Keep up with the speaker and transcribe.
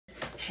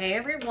Hey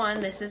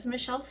everyone, this is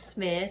Michelle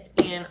Smith,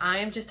 and I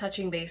am just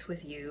touching base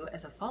with you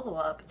as a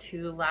follow-up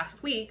to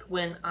last week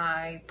when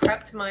I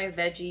prepped my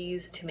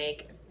veggies to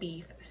make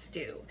beef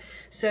stew.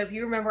 So if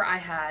you remember, I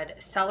had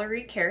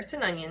celery, carrots,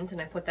 and onions, and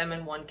I put them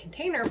in one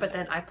container, but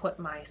then I put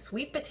my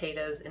sweet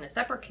potatoes in a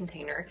separate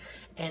container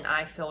and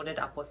I filled it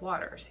up with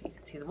water so you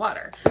can see the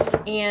water.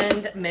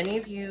 And many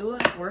of you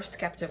were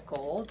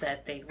skeptical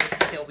that they would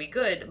still be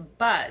good,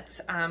 but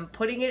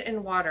putting it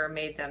in water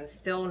made them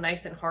still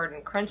nice and hard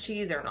and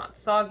crunchy. They're not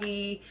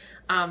soggy.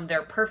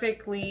 They're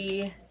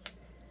perfectly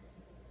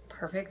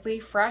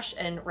fresh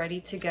and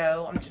ready to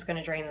go. I'm just going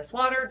to drain this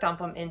water, dump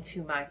them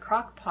into my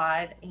crock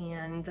pot,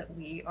 and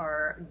we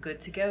are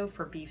good to go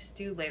for beef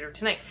stew later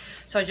tonight.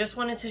 So I just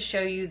wanted to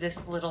show you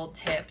this little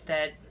tip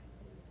that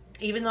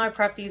even though I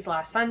prepped these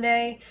last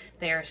Sunday,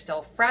 they are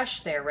still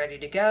fresh, they're ready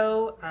to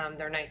go.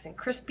 They're nice and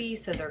crispy,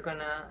 so they're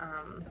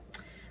gonna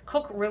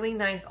cook really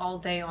nice all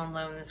day on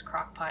low in this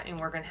crock pot, and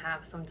we're gonna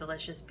have some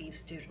delicious beef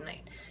stew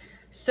tonight.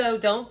 So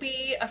don't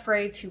be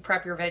afraid to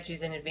prep your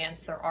veggies in advance.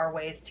 There are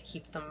ways to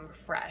keep them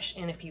fresh.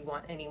 And if you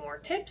want any more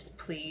tips,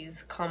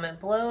 please comment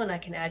below and I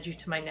can add you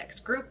to my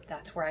next group.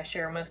 That's where I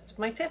share most of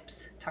my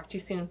tips. Talk to you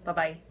soon.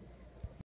 Bye-bye.